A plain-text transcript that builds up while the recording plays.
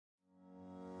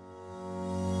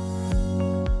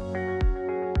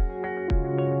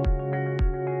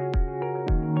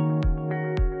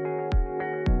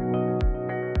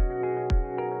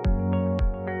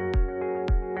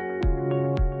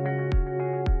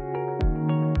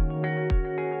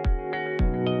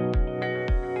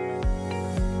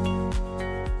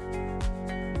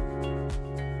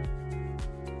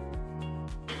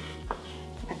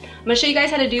I'm gonna show you guys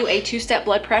how to do a two-step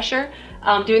blood pressure.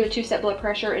 Doing the two-step blood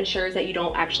pressure ensures that you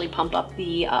don't actually pump up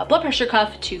the blood pressure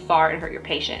cuff too far and hurt your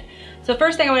patient. So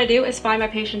first thing I wanna do is find my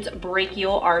patient's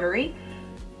brachial artery.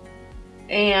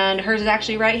 And hers is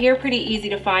actually right here, pretty easy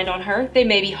to find on her. They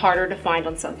may be harder to find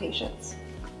on some patients.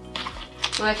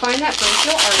 When I find that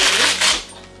brachial artery,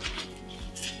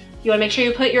 you wanna make sure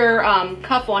you put your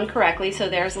cuff on correctly. So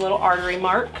there's a little artery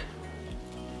mark.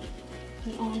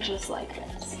 And on just like this.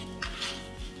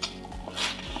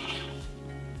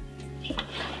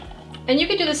 And you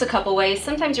can do this a couple ways.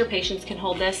 Sometimes your patients can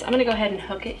hold this. I'm gonna go ahead and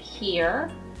hook it here,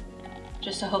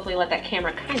 just to hopefully let that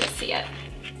camera kind of see it.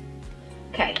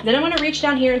 Okay, then I'm gonna reach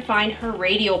down here and find her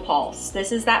radial pulse.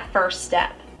 This is that first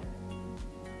step.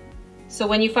 So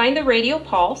when you find the radial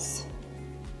pulse,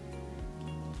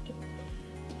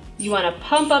 you wanna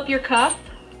pump up your cuff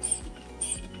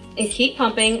and keep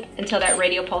pumping until that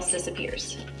radial pulse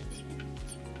disappears.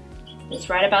 It's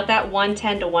right about that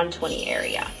 110 to 120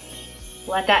 area.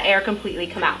 Let that air completely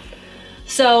come out.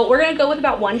 So we're gonna go with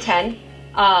about 110,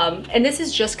 and this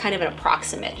is just kind of an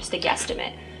approximate, just a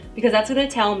guesstimate, because that's gonna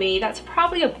tell me that's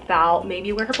probably about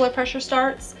maybe where her blood pressure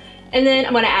starts. And then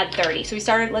I'm gonna add 30. So we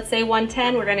started, let's say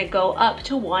 110, we're gonna go up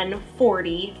to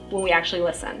 140 when we actually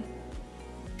listen.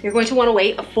 You're going to wanna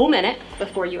wait a full minute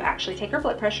before you actually take her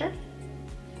blood pressure.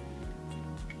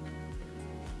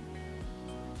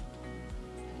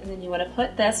 And then you wanna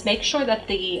put this, make sure that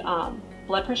the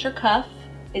blood pressure cuff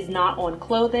is not on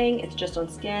clothing, it's just on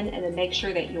skin, and then make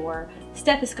sure that your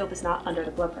stethoscope is not under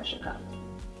the blood pressure cuff.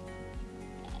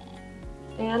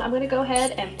 And I'm gonna go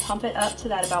ahead and pump it up to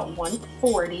that about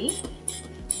 140.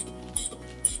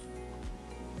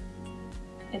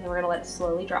 And then we're gonna let it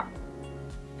slowly drop.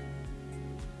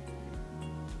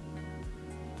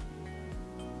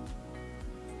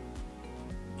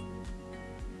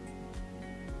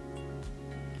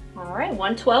 All right,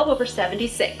 112 over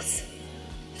 76.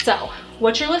 So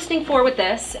what you're listening for with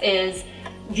this is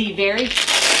the very,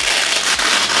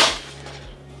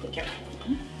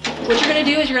 what you're gonna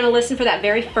do is you're gonna listen for that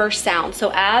very first sound.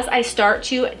 So as I start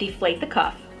to deflate the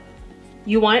cuff,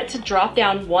 you want it to drop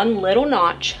down one little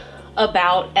notch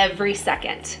about every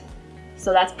second.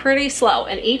 So that's pretty slow,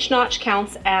 and each notch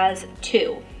counts as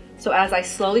 2. So as I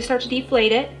slowly start to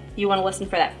deflate it, you wanna listen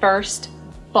for that first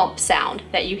bump sound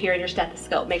that you hear in your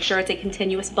stethoscope. Make sure it's a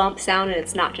continuous bump sound and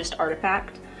it's not just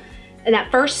artifact. And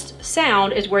that first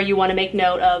sound is where you want to make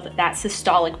note of that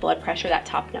systolic blood pressure, that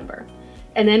top number.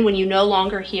 And then when you no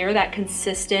longer hear that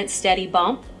consistent, steady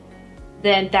bump,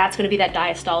 then that's going to be that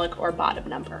diastolic or bottom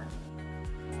number.